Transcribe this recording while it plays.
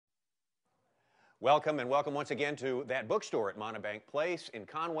Welcome and welcome once again to that bookstore at Montebank Place in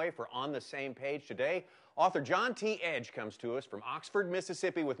Conway for On the Same Page. Today, author John T. Edge comes to us from Oxford,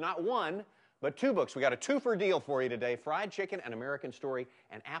 Mississippi with not one, but two books. We got a two-for deal for you today, Fried Chicken, An American Story,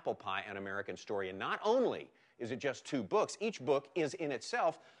 and Apple Pie, An American Story. And not only is it just two books, each book is in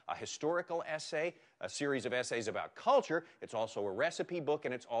itself a historical essay, a series of essays about culture. It's also a recipe book,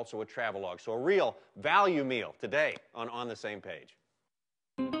 and it's also a travelogue. So a real value meal today on the Same Page.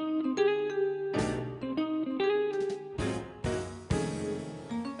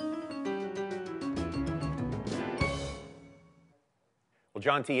 Well,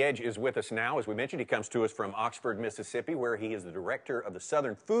 John T. Edge is with us now. As we mentioned, he comes to us from Oxford, Mississippi, where he is the director of the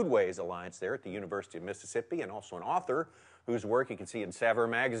Southern Foodways Alliance there at the University of Mississippi, and also an author whose work you can see in Saveur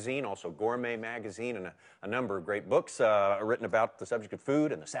Magazine, also Gourmet Magazine, and a number of great books written about the subject of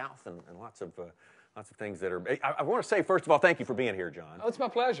food and the South, and lots of things that are... I want to say, first of all, thank you for being here, John. Oh, it's my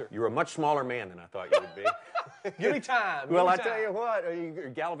pleasure. You're a much smaller man than I thought you would be. Give me time. Well, I tell you what, you're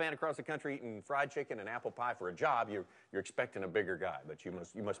gallivanting across the country eating fried chicken and apple pie for a job. You're expecting a bigger guy, but you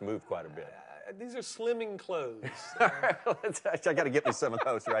must move quite a bit. These are slimming clothes. All right, I got to get me some of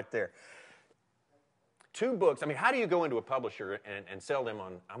those right there. Two books. I mean, how do you go into a publisher and sell them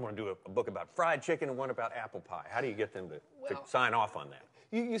on, I'm going to do a book about fried chicken and one about apple pie? How do you get them to sign off on that?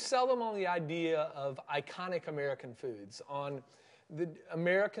 You sell them on the idea of iconic American foods, on the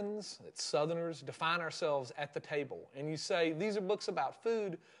Americans, Southerners, define ourselves at the table. And you say, these are books about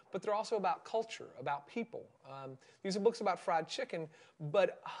food, but they're also about culture, about people. These are books about fried chicken,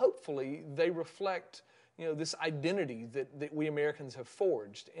 but hopefully they reflect, this identity that we Americans have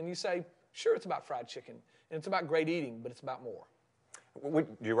forged. And you say, sure, it's about fried chicken, and it's about great eating, but it's about more. Did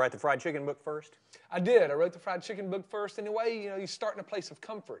you write the fried chicken book first? I did. I wrote the fried chicken book first. In a way, you start in a place of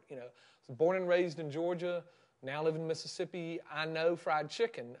comfort. I was born and raised in Georgia, now live in Mississippi. I know fried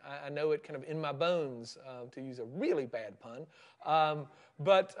chicken. I know it kind of in my bones, to use a really bad pun.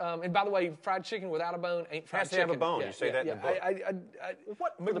 And by the way, fried chicken without a bone ain't fried chicken. It has to have a bone. You say that in the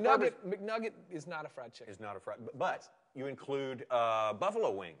book. McNugget is not a fried chicken. It's not a fried, but you include buffalo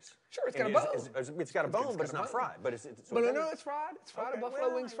wings. Sure, it's got a bone. It's got a bone, but it's not fried. But it's no, it's fried. It's fried. Okay, a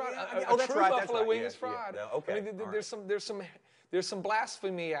buffalo wing's fried. That's right. Buffalo wing is fried. Yeah, okay. I mean, there's some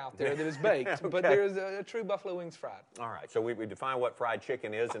blasphemy out there that is baked, okay. But there's a true buffalo wing's fried. All right. So we define what fried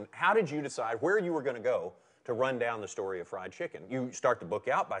chicken is, and how did you decide where you were going to go to run down the story of fried chicken? You start the book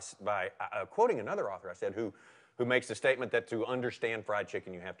out by quoting another author, I said, who makes the statement that to understand fried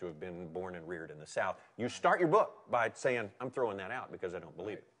chicken, you have to have been born and reared in the South. You start your book by saying, I'm throwing that out because I don't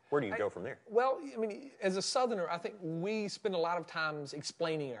believe it. Where do you go from there? Well, I mean, as a Southerner, I think we spend a lot of times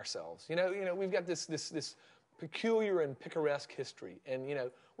explaining ourselves. We've got this peculiar and picaresque history, and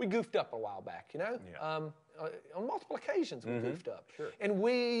we goofed up a while back. Yeah. On multiple occasions we goofed up. Sure. And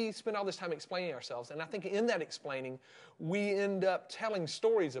we spend all this time explaining ourselves, and I think in that explaining, we end up telling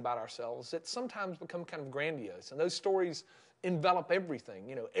stories about ourselves that sometimes become kind of grandiose, and those stories envelop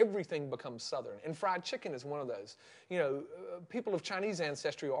everything. Everything becomes Southern, and fried chicken is one of those. People of Chinese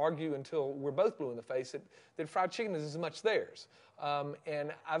ancestry argue until we're both blue in the face that fried chicken is as much theirs.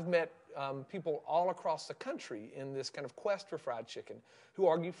 And I've met people all across the country in this kind of quest for fried chicken who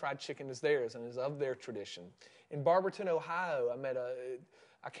argue fried chicken is theirs and is of their tradition. In Barberton, Ohio,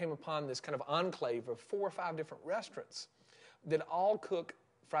 I came upon this kind of enclave of 4 or 5 different restaurants that all cook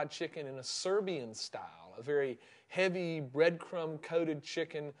fried chicken in a Serbian style, a very heavy breadcrumb-coated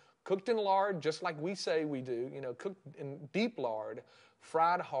chicken cooked in lard, just like we say we do, cooked in deep lard,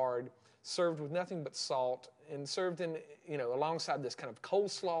 fried hard, served with nothing but salt, and served in, alongside this kind of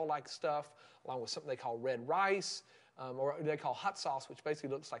coleslaw-like stuff, along with something they call red rice, or they call hot sauce, which basically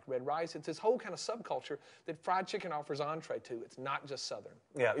looks like red rice. It's this whole kind of subculture that fried chicken offers entree to. It's not just Southern.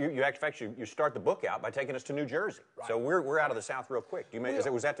 Yeah, you start the book out by taking us to New Jersey. Right. So we're out of the South real quick.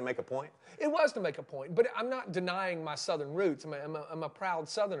 Was that to make a point? It was to make a point, but I'm not denying my Southern roots. I'm a proud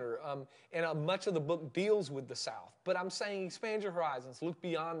Southerner, and much of the book deals with the South. But I'm saying expand your horizons, look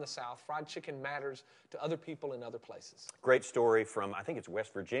beyond the South. Fried chicken matters to other people in other places. Great story from, I think it's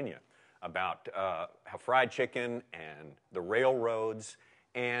West Virginia, about how fried chicken and the railroads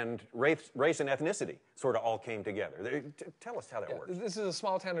and race and ethnicity sort of all came together. Tell us how that works. This is a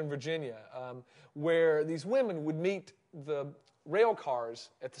small town in Virginia where these women would meet the rail cars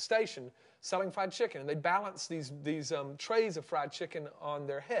at the station selling fried chicken, and they'd balance these trays of fried chicken on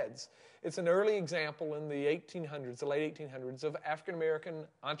their heads. It's an early example in the 1800s, the late 1800s, of African-American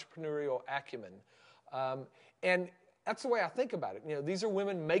entrepreneurial acumen. And that's the way I think about it. These are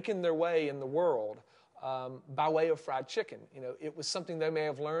women making their way in the world, by way of fried chicken. You know, it was something they may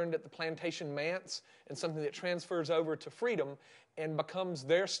have learned at the plantation manse and something that transfers over to freedom and becomes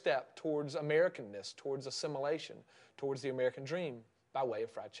their step towards Americanness, towards assimilation, towards the American dream by way of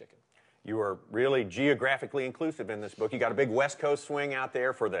fried chicken. You are really geographically inclusive in this book. You got a big West Coast swing out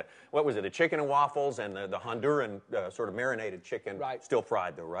there for the, what was it, the chicken and waffles and the Honduran sort of marinated chicken. Right. Still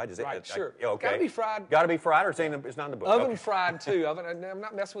fried though, right? Is it? Right, sure. Okay. Got to be fried. Got to be fried, or it's not in the book? Oven Okay. fried too. I'm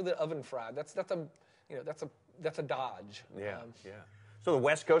not messing with the oven fried. That's a dodge. Yeah, yeah. So the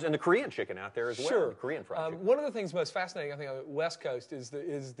West Coast and the Korean chicken out there as well. Sure. The Korean fried chicken. One of the things most fascinating, I think, on the West Coast is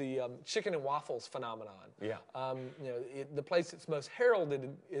the chicken and waffles phenomenon. Yeah. You know, the place that's most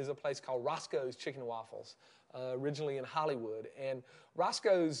heralded is a place called Roscoe's Chicken and Waffles, originally in Hollywood. And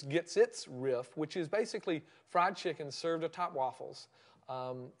Roscoe's gets its riff, which is basically fried chicken served atop waffles.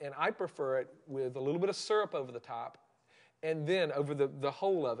 And I prefer it with a little bit of syrup over the top, and then over the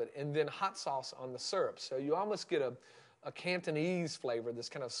whole of it, and then hot sauce on the syrup. So you almost get a Cantonese flavor, this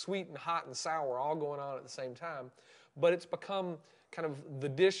kind of sweet and hot and sour all going on at the same time. But it's become kind of the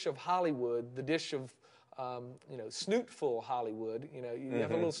dish of Hollywood, the dish of, you know, snootful Hollywood. You know, you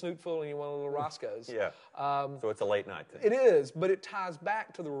have a little snootful and you want a little Roscoe's. Yeah. So it's a late night thing. It is, but it ties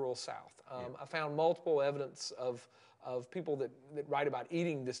back to the rural South. I found multiple evidence of people that write about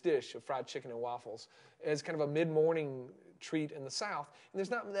eating this dish of fried chicken and waffles as kind of a mid-morning treat in the South. And there's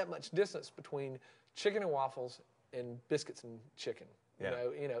not that much distance between chicken and waffles and biscuits and chicken. Yeah.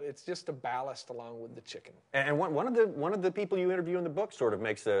 You know, it's just a ballast along with the chicken. And one of the people you interview in the book sort of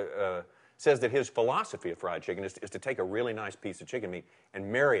makes says that his philosophy of fried chicken is to take a really nice piece of chicken meat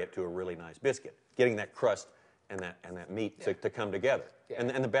and marry it to a really nice biscuit, getting that crust and that meat to come together. Yeah.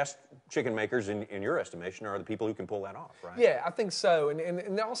 And the best chicken makers, in your estimation, are the people who can pull that off, right? Yeah, I think so.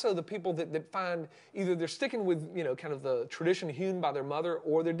 And also the people that find either they're sticking with, you know, kind of the tradition hewn by their mother,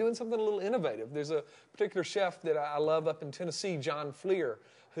 or they're doing something a little innovative. There's a particular chef that I love up in Tennessee, John Fleer,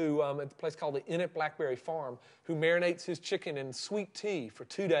 who at the place called the Innett Blackberry Farm, who marinates his chicken in sweet tea for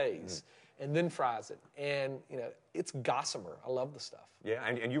 2 days and then fries it. And, you know, it's gossamer. I love the stuff. Yeah,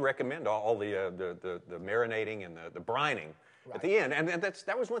 and you recommend all the marinating and the brining at the end. And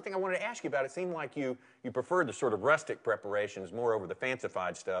that was one thing I wanted to ask you about. It seemed like you preferred the sort of rustic preparations more over the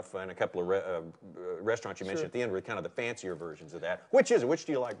fancified stuff, and a couple of restaurants you mentioned at the end were kind of the fancier versions of that. Which is it? Which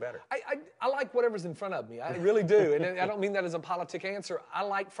do you like better? I like whatever's in front of me. I really do. And I don't mean that as a politic answer. I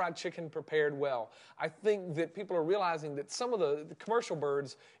like fried chicken prepared well. I think that people are realizing that some of the commercial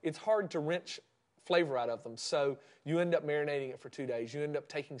birds, it's hard to wrench flavor out of them. So you end up marinating it for 2 days. You end up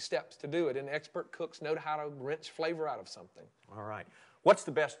taking steps to do it. And expert cooks know how to wrench flavor out of something. All right. What's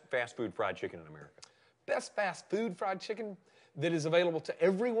the best fast food fried chicken in America? Best fast food fried chicken that is available to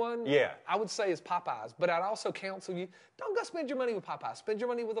everyone, Yeah. I would say is Popeyes. But I'd also counsel you, don't go spend your money with Popeyes. Spend your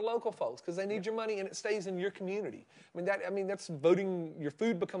money with the local folks, because they need your money and it stays in your community. I mean, that's voting. Your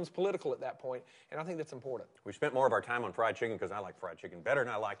food becomes political at that point, and I think that's important. We spent more of our time on fried chicken because I like fried chicken better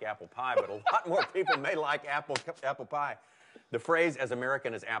than I like apple pie, but a lot more people may like apple pie. The phrase "as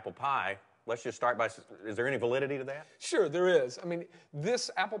American as apple pie," let's just start by, is there any validity to that? Sure, there is. I mean,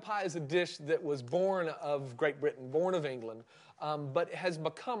 this apple pie is a dish that was born of Great Britain, born of England, but has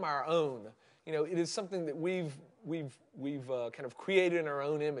become our own. You know, it is something that we've kind of created in our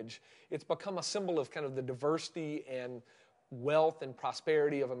own image. It's become a symbol of kind of the diversity and wealth and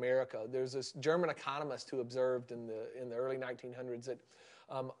prosperity of America. There's this German economist who observed in the early 1900s that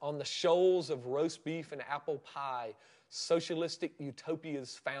on the shoals of roast beef and apple pie, socialistic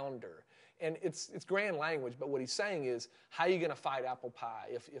utopia's founder. And it's grand language, but what he's saying is, how are you going to fight apple pie?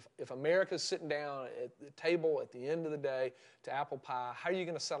 If America's sitting down at the table at the end of the day to apple pie, how are you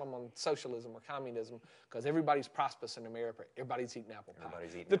going to sell them on socialism or communism? Because everybody's prosperous in America. Everybody's eating apple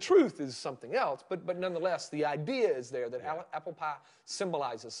pie. The truth is something else, but nonetheless, the idea is there that apple pie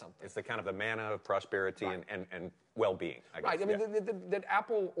symbolizes something. It's the kind of the manna of prosperity and well-being, I guess. Right. I mean, that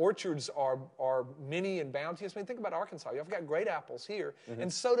apple orchards are many and bounteous. I mean, think about Arkansas. You've got great apples here,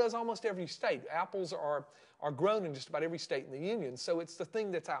 and so does almost every state. Apples are grown in just about every state in the Union. So it's the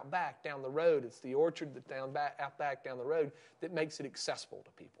thing that's out back down the road. It's the orchard that's out back down the road that makes it accessible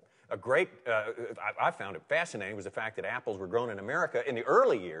to people. A great, I found it fascinating, was the fact that apples were grown in America in the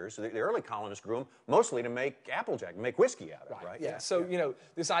early years. The early colonists grew them mostly to make applejack, make whiskey out of it, right? Yeah. So, you know,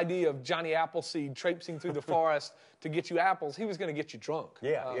 this idea of Johnny Appleseed traipsing through the forest to get you apples, he was going to get you drunk.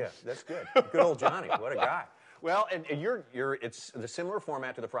 Yeah, that's good. Good old Johnny. What a guy. Well, and it's the similar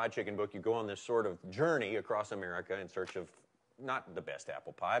format to the fried chicken book. You go on this sort of journey across America in search of not the best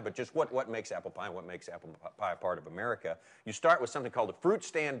apple pie, but just what makes apple pie and what makes apple pie a part of America. You start with something called the Fruit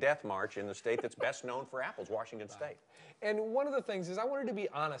Stand Death March in the state that's best known for apples, Washington State. And one of the things is I wanted to be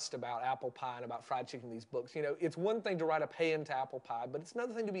honest about apple pie and about fried chicken in these books. You know, it's one thing to write a paean to apple pie, but it's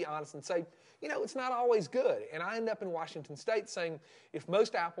another thing to be honest and say, you know, it's not always good. And I end up in Washington State saying if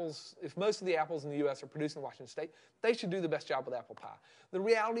most of the apples in the U.S. are produced in Washington State, they should do the best job with apple pie. The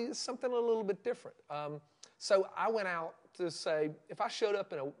reality is something a little bit different. So I went out to say, if I showed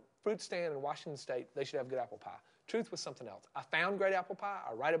up in a fruit stand in Washington State, they should have good apple pie. Truth was something else. I found great apple pie.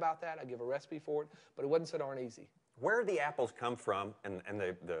 I write about that. I give a recipe for it. But it wasn't so darn easy. Where the apples come from and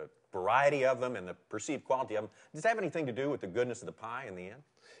the variety of them and the perceived quality of them, does that have anything to do with the goodness of the pie in the end?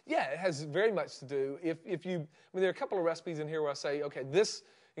 Yeah, it has very much to do. I mean, there are a couple of recipes in here where I say, okay, this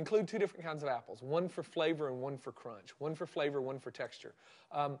include two different kinds of apples, one for flavor and one for crunch, one for flavor, one for texture.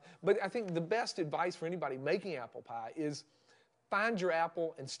 But I think the best advice for anybody making apple pie is find your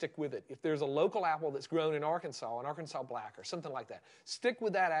apple and stick with it. If there's a local apple that's grown in Arkansas, an Arkansas Black or something like that, stick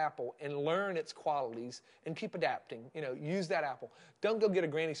with that apple and learn its qualities and keep adapting. You know, use that apple. Don't go get a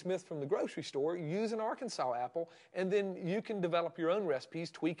Granny Smith from the grocery store. Use an Arkansas apple, and then you can develop your own recipes,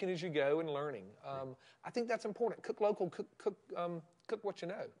 tweaking as you go and learning. I think that's important. Cook local, cook what you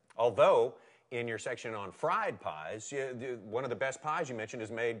know. Although, in your section on fried pies, one of the best pies you mentioned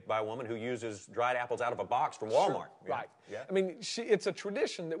is made by a woman who uses dried apples out of a box from Walmart. Sure, yeah. Right. Yeah. I mean, it's a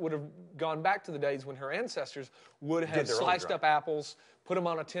tradition that would have gone back to the days when her ancestors would have sliced up apples, put them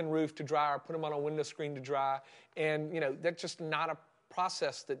on a tin roof to dry, or put them on a window screen to dry. And, you know, that's just not a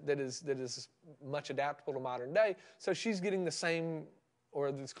process that is much adaptable to modern day. So she's getting the same, or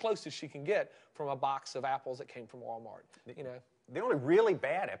as close as she can get, from a box of apples that came from Walmart, you know. The only really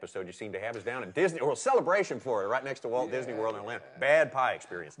bad episode you seem to have is down at Disney, or Celebration Florida, right next to Walt Disney World in Atlanta. Bad pie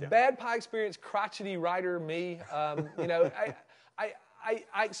experience down there. Bad pie experience, crotchety writer me. You know,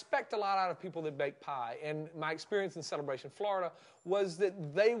 I expect a lot out of people that bake pie, and my experience in Celebration Florida was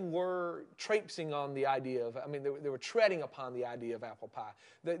that they were traipsing on the idea of, I mean, they were treading upon the idea of apple pie.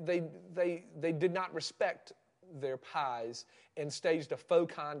 They did not respect their pies and staged a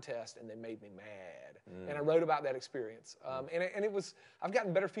faux contest, and they made me mad. And I wrote about that experience. And it was, I've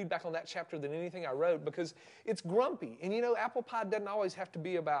gotten better feedback on that chapter than anything I wrote because it's grumpy. And you know, apple pie doesn't always have to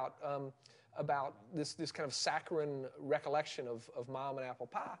be about this kind of saccharine recollection of mom and apple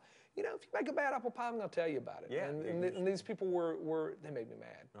pie. You know, if you make a bad apple pie, I'm going to tell you about it. Yeah, and these people they made me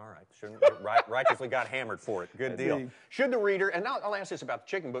mad. All right, righteously got hammered for it. Good deal. Should the reader, and I'll ask this about the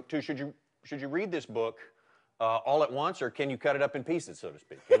chicken book too, should you read this book all at once, or can you cut it up in pieces, so to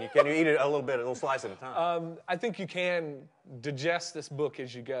speak? Can you eat it a little slice at a time? I think you can digest this book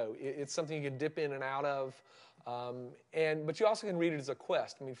as you go. It's something you can dip in and out of, but you also can read it as a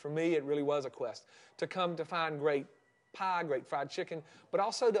quest. I mean, for me, it really was a quest to come to find great pie, great fried chicken, but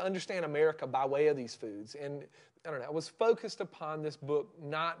also to understand America by way of these foods. And I don't know, I was focused upon this book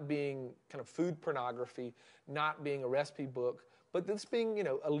not being kind of food pornography, not being a recipe book, but this being, you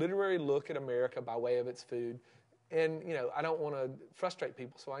know, a literary look at America by way of its food. And, you know, I don't want to frustrate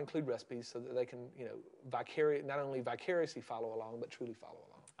people, so I include recipes so that they can, you know, not only vicariously follow along, but truly follow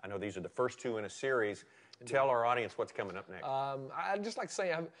along. I know these are the first two in a series. Indeed. Tell our audience what's coming up next. I'd just like to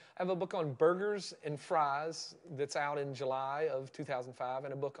say I have a book on burgers and fries that's out in July of 2005,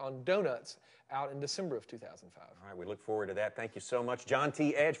 and a book on donuts out in December of 2005. All right, we look forward to that. Thank you so much, John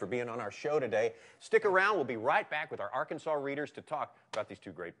T. Edge, for being on our show today. Stick around. We'll be right back with our Arkansas readers to talk about these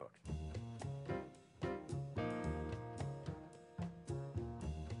two great books.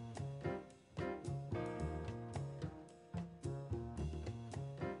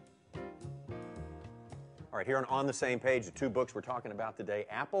 All right, here on the same page, the two books we're talking about today,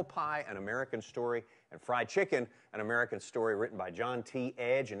 Apple Pie, An American Story, and Fried Chicken, An American Story, written by John T.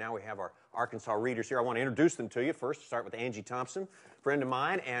 Edge. And now we have our Arkansas readers here. I want to introduce them to you. First, start with Angie Thompson, friend of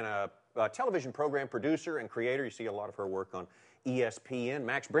mine and a television program producer and creator. You see a lot of her work on ESPN.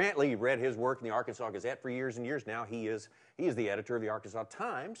 Max Brantley, you've read his work in the Arkansas Gazette for years and years now. He is the editor of the Arkansas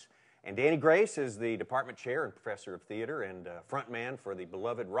Times. And Danny Grace is the department chair and professor of theater and frontman for the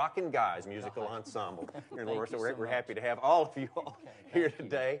beloved Rockin' Guys musical ensemble here in Little Rock. So we're happy to have all of you all here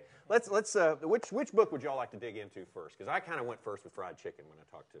today. Let's which book would y'all like to dig into first? Because I kind of went first with Fried Chicken when I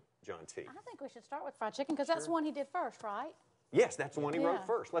talked to John T. I think we should start with Fried Chicken because that's the one he did first, right? Yes, that's the one he wrote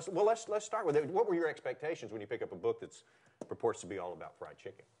first. Let's start with it. What were your expectations when you pick up a book that's purports to be all about fried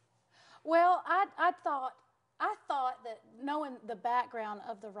chicken? Well, I thought that knowing the background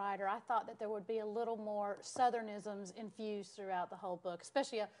of the writer, I thought that there would be a little more Southernisms infused throughout the whole book,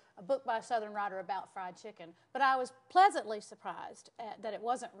 especially a book by a Southern writer about fried chicken. But I was pleasantly surprised that it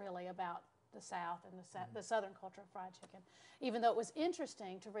wasn't really about the South and the Southern culture of fried chicken, even though it was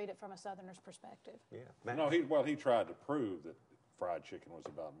interesting to read it from a Southerner's perspective. Yeah. No, he tried to prove that fried chicken was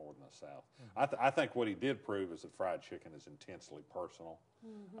about more than the South. I think what he did prove is that fried chicken is intensely personal.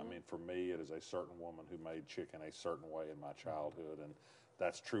 I mean, for me, it is a certain woman who made chicken a certain way in my childhood, and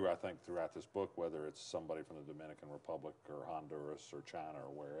that's true, I think, throughout this book, whether it's somebody from the Dominican Republic or Honduras or China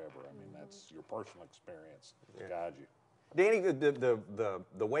or wherever. I mean, that's your personal experience to guide you. Danny,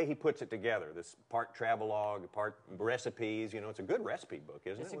 the way he puts it together, this part travelogue, part recipes, it's a good recipe book,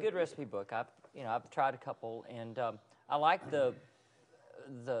 isn't it? It's a good recipe book. I've tried a couple, and I like the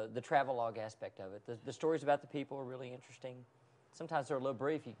travelogue aspect of it. The stories about the people are really interesting. Sometimes they're a little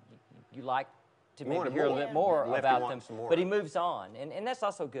brief. You like to maybe hear a little bit more about them, but he moves on, and that's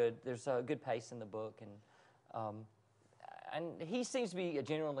also good. There's a good pace in the book, and he seems to be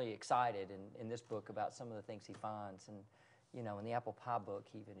genuinely excited in this book about some of the things he finds. And in the apple pie book,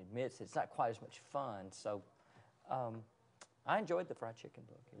 he even admits it's not quite as much fun. So I enjoyed the fried chicken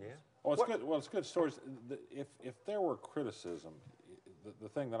book. Well, it's good. Well, it's good stories. If there were criticism, the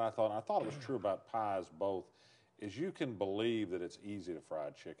thing that I thought it was true about pies both, is you can believe that it's easy to fry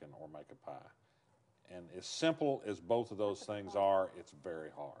chicken or make a pie. And as simple as both of those things are, it's very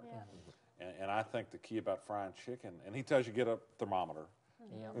hard. Yeah. And I think the key about frying chicken, and he tells you get a thermometer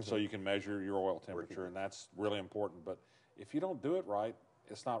so you can measure your oil temperature, and that's really important. But if you don't do it right,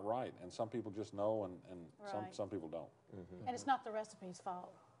 it's not right. And some people just know, and some people don't. And it's not the recipe's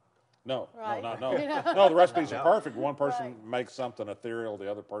fault. No, right? no. No, the recipes are perfect. One person makes something ethereal, the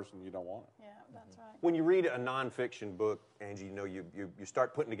other person, you don't want it. Yeah, that's right. When you read a nonfiction book, Angie, you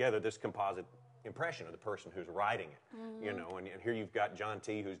start putting together this composite impression of the person who's writing it, and here you've got John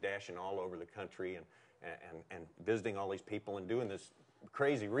T. who's dashing all over the country and visiting all these people and doing this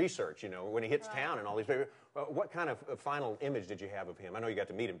crazy research, when he hits town and all these people. What kind of final image did you have of him? I know you got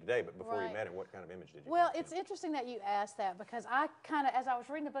to meet him today, but before you met him, what kind of image did you have? Well, it's interesting that you asked that, because I kind of, as I was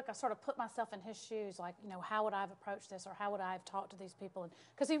reading the book, I sort of put myself in his shoes, like, how would I have approached this, or how would I have talked to these people?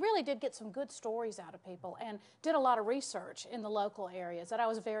 Because he really did get some good stories out of people and did a lot of research in the local areas that I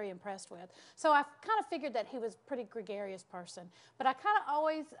was very impressed with. So I kind of figured that he was a pretty gregarious person. But I kind of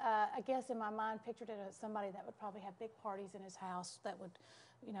always, I guess in my mind, pictured it as somebody that would probably have big parties in his house that would,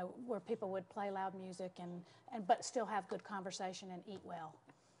 where people would play loud music but still have good conversation and eat well.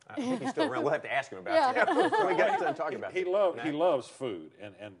 I think he's still around. We'll have to ask him about that. So we got to talk about he loves food,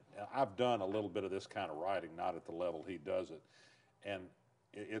 and I've done a little bit of this kind of writing, not at the level he does it. And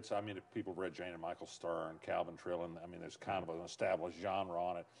it's, I mean, if people have read Jane and Michael Stern, Calvin Trillin, I mean, there's kind of an established genre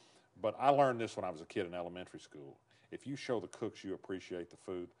on it. But I learned this when I was a kid in elementary school. If you show the cooks you appreciate the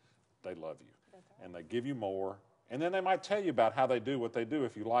food, they love you. And they give you more. And then they might tell you about how they do what they do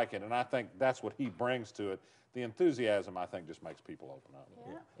if you like it. And I think that's what he brings to it. The enthusiasm, I think, just makes people open up.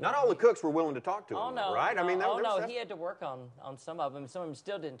 Yeah. Not all the cooks were willing to talk to him, right? No, I mean, he had to work on some of them. Some of them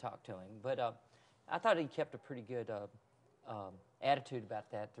still didn't talk to him. But I thought he kept a pretty good attitude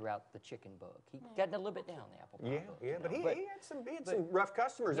about that throughout the chicken book. He got a little bit down the apple pie book. Yeah, but he had some rough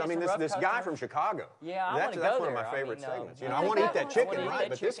customers. I mean, this guy from Chicago. Yeah, that's one of my favorite segments. I want to eat that chicken, right?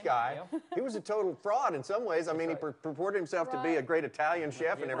 But this guy, he was a total fraud in some ways. I mean, he purported himself to be a great Italian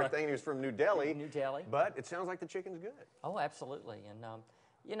chef and everything. He was from New Delhi. But it sounds like the chicken's good. Oh, absolutely. And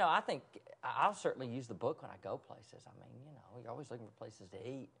I think I'll certainly use the book when I go places. I mean, you're always looking for places to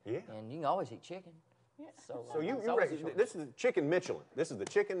eat. Yeah. And you can always eat chicken. Yeah. So this is the Chicken Michelin. This is the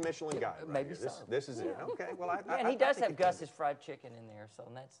Chicken Michelin guide. Maybe so. This is it. Okay. Well, and he does have Gus's fried chicken in there, so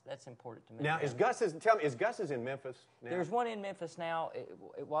that's important to me. Now, is Gus's in Memphis now? There's one in Memphis now.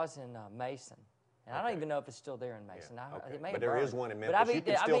 It was in Mason. And I don't even know if it's still there in Mason. But there is one in Memphis. I've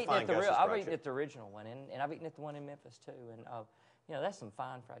eaten at the original one, and I've eaten at the one in Memphis too. And that's some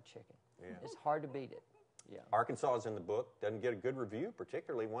fine fried chicken. Yeah. It's hard to beat it. Yeah. Arkansas is in the book. Doesn't get a good review,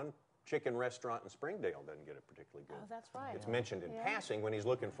 particularly one chicken restaurant in Springdale doesn't get it particularly good. Oh, that's right. It's mentioned in passing when he's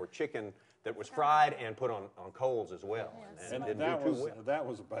looking for chicken that was fried and put on coals as well. And that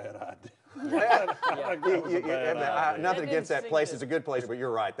was a bad idea. Nothing against that place. It's a good place, but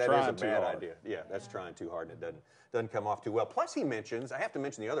you're right. That is a bad idea. Yeah, that's trying too hard, and it doesn't come off too well. Plus, he mentions, I have to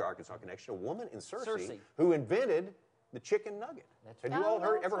mention the other Arkansas connection, a woman in Searcy who invented the chicken nugget. Have you all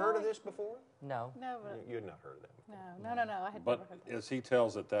ever heard of this before? No. You had not heard of that before. No. I had never heard of that. As he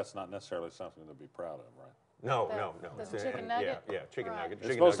tells it, that's not necessarily something to be proud of, right? No. The chicken nugget? Yeah, chicken nugget.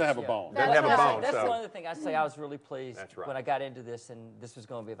 It's supposed to have a bone. Doesn't have a bone. That's one of the things I say I was really pleased when I got into this, and this was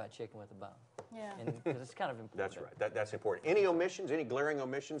going to be about chicken with a bone. Yeah. Because it's kind of important. That's right. That's important. Any omissions, any glaring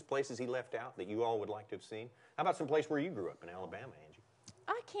omissions, places he left out that you all would like to have seen? How about some place where you grew up in Alabama, Angie?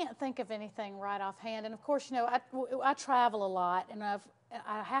 I can't think of anything right offhand. And of course, I travel a lot, and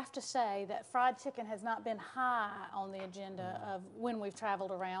I have to say that fried chicken has not been high on the agenda of when we've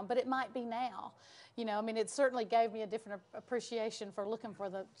traveled around, but it might be now. You know, I mean, it certainly gave me a different appreciation for looking for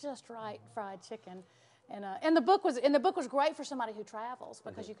the just right fried chicken. And the book was great for somebody who travels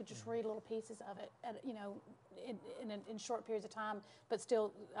because you could just read little pieces of it, you know, in short periods of time, but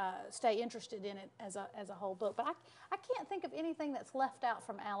still stay interested in it as a whole book. But I can't think of anything that's left out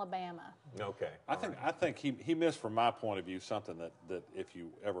from Alabama. Okay. I think he missed, from my point of view, something that if you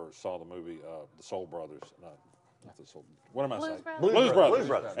ever saw the movie The Soul Brothers, not the Soul, what am I saying? Blues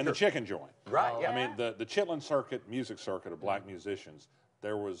Brothers. And the chicken joint. Right. Yeah. I mean, the Chitlin circuit, music circuit of black musicians.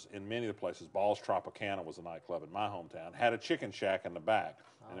 There was, in many of the places, Ball's Tropicana was a nightclub in my hometown, had a chicken shack in the back,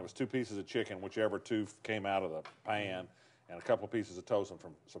 and there was 2 pieces of chicken, whichever 2 came out of the pan, and a couple of pieces of toast and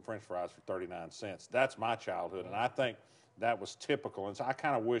some French fries for 39 cents. That's my childhood, and I think that was typical. And so I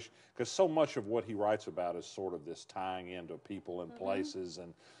kind of wish, because so much of what he writes about is sort of this tying into people and places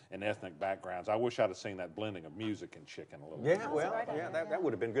and ethnic backgrounds. I wish I'd have seen that blending of music and chicken a little bit. Yeah, well, that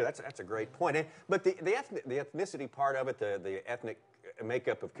would have been good. That's a great point. But the ethnicity part of it, the ethnic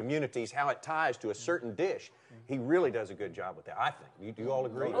makeup of communities, how it ties to a certain dish, he really does a good job with that, I think. Do you all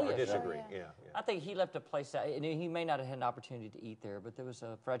agree or disagree? Yeah. I think he left a place out, and he may not have had an opportunity to eat there, but there was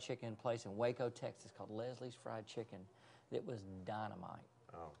a fried chicken place in Waco, Texas called Leslie's Fried Chicken that was dynamite.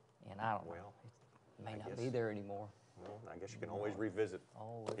 Oh. And I don't know. It may not be there anymore. Well, I guess you can always revisit.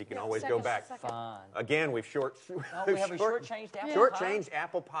 Always. He can always go back. Fine. Again, we've we have a short-changed apple pie. Short-changed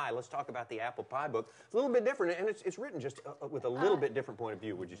apple pie. Let's talk about the apple pie book. It's a little bit different, and it's written just with a little bit different point of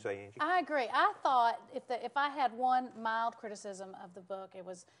view, would you say, Angie? I agree. I thought if I had one mild criticism of the book, it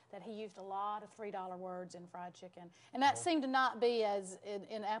was that he used a lot of $3 words in fried chicken. And that seemed to not be as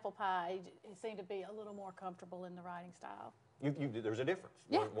in apple pie. It seemed to be a little more comfortable in the writing style. There's a difference.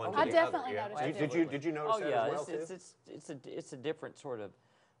 Yeah, one I to the definitely other. noticed Yeah. Did you notice that as well, too? It's a different sort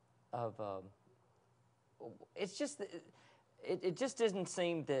of it's just it just didn't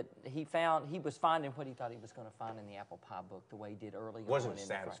seem that he was finding what he thought he was going to find in the apple pie book the way he did early on. Wasn't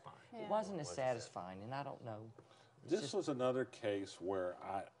satisfying. It wasn't as satisfying, and I don't know. This was another case where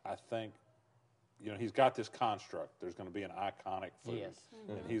I think, you know, he's got this construct. There's going to be an iconic food,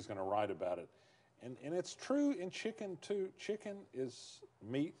 and he's going to write about it. And it's true in chicken, too. Chicken is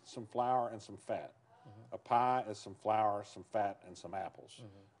meat, some flour, and some fat. A pie is some flour, some fat, and some apples.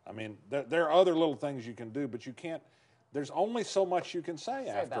 I mean, there are other little things you can do, but you can't, there's only so much you can say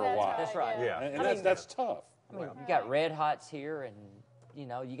after a while. That's right. Yeah. And that's tough. I mean, you got Red Hots here, and, you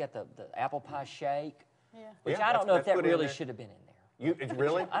know, you got the apple pie shake, which I don't know if that really should have been in there. It's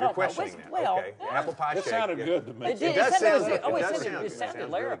really? I You're don't questioning know. that. Well, okay. Apple pie It shake. sounded good to me. It does sound good. It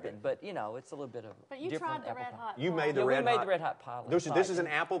sounded larrapin, but, you know, it's a little bit of But you tried the Red Hot. You made the we Red made Hot. the Red Hot pie. This is an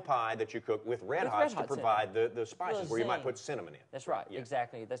apple pie that you cook with Red Hots to provide the spices where you might put cinnamon in. That's right,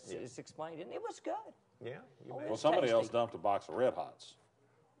 exactly. It's explained, and it was good. Yeah. Well, somebody else dumped a box of Red Hots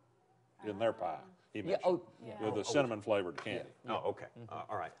in their pie. He mentioned, with the cinnamon-flavored candy. Oh, okay.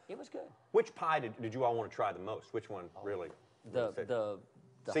 All right. It was good. Which pie did you all want to try the most? Which one really? The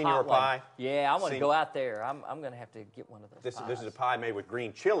Senior hot pie? One. Yeah, I want to go out there. I'm going to have to get one of those pies. This is a pie made with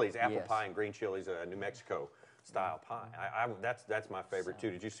green chilies, apple pie and green chilies, New Mexico style pie. That's my favorite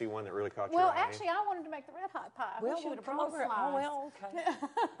too. Did you see one that really caught your eye? Well, actually, I wanted to make the Red Hot pie. Well, we should have come brought over. slice. Oh, well, okay.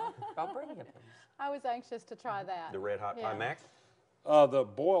 I'll bring you, please. I was anxious to try that. The Red Hot pie, Max? The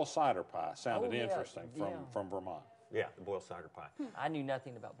boiled cider pie sounded yeah. interesting from Vermont. Yeah, the boiled cider pie. I knew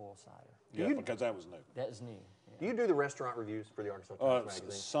nothing about boiled cider. Yeah, because that was new. That is new. Do you do the restaurant reviews for the Arkansas Times magazine?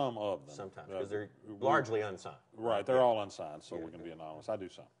 Some of them. Sometimes, because they're largely unsigned. Right, they're all unsigned, so we can be anonymous. I do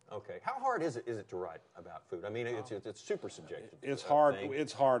some. Okay. How hard is it to write about food? I mean, it's super subjective. It's hard.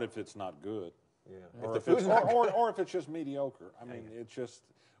 It's hard if it's not good. Yeah. Or if it's not good. Or if it's just mediocre. I mean, it's just,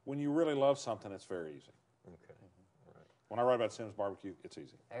 when you really love something, it's very easy. Okay. When I write about Sims Barbecue, it's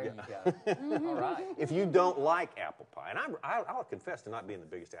easy. There you go. All right. If you don't like apple pie, and I'll confess to not being the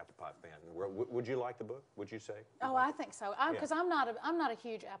biggest apple pie fan in the world, would you like the book? Would you say? Oh, I think so. Because I'm not a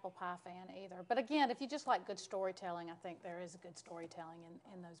huge apple pie fan either. But again, if you just like good storytelling, I think there is good storytelling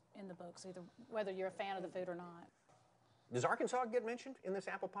in the books, either whether you're a fan of the food or not. Does Arkansas get mentioned in this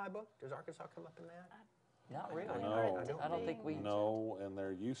apple pie book? Does Arkansas come up in that? Not really. No, I don't think we. No, and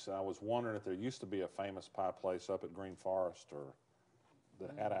I was wondering if there used to be a famous pie place up at Green Forest or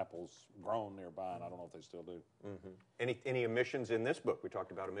that had apples grown nearby, and I don't know if they still do. Mm-hmm. Any omissions in this book? We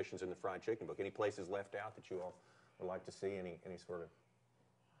talked about omissions in the fried chicken book. Any places left out that you all would like to see? Any sort of?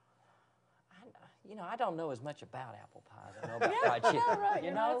 I don't know as much about apple pies. I know about fried chicken. Right. You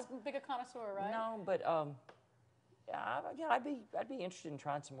You're know, not as big a connoisseur, right? No, but Yeah, I'd be interested in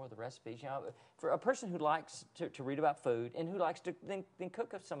trying some more of the recipes. You know, for a person who likes to read about food and who likes to then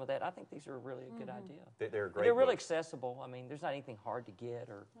cook up some of that, I think these are really a good idea. They're great. They're really books. accessible. I mean, there's not anything hard to get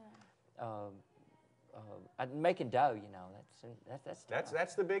or. Making dough, you know,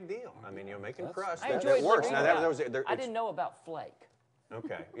 That's the big deal. I mean, you know, making crust. I that enjoyed works. learning Now, about- that I didn't know about flake.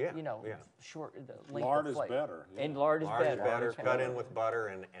 Okay, yeah. You know, yeah. short the length Lard of is flake. better, yeah. And lard is Lard is better. better, Okay. cut in with butter,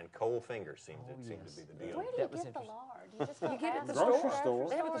 and cold fingers seemed to be the deal. Where do you That was get the interesting. lard? You just go You get it at the past Grocery store. store.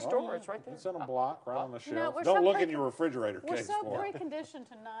 They have it at the store. store. It's right there. It's in a block right on the You know, shelf. we're Don't so look in pre- your refrigerator We're case so for it. preconditioned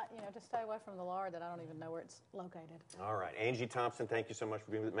to not, you know, to stay away from the lard that I don't even know where it's located. All right, Angie Thompson, thank you so much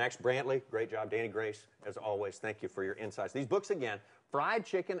for being with us. Max Brantley, great job. Danny Grace, as always, thank you for your insights. These books again, Fried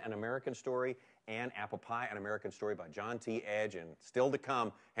Chicken, An American Story, and Apple Pie, An American Story by John T. Edge, and still to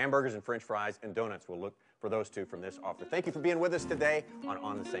come, Hamburgers and French Fries and Donuts. We'll look for those two from this author. Thank you for being with us today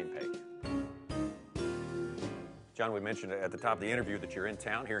on the Same Page. John, we mentioned at the top of the interview that you're in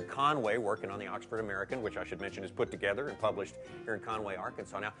town here in Conway working on the Oxford American, which I should mention is put together and published here in Conway,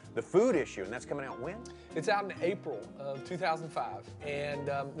 Arkansas. Now, the food issue, and that's coming out when? It's out in April of 2005, and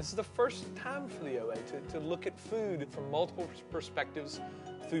this is the first time for the OA to look at food from multiple perspectives: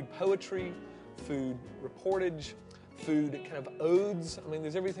 food poetry, food reportage, food kind of odes. I mean,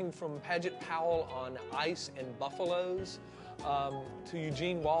 there's everything from Paget Powell on ice and buffaloes, to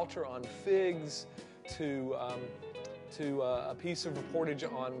Eugene Walter on figs, to a piece of reportage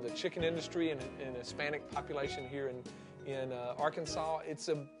on the chicken industry and Hispanic population here in Arkansas. It's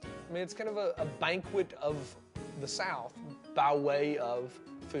kind of a banquet of the South by way of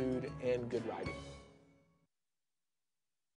food and good writing.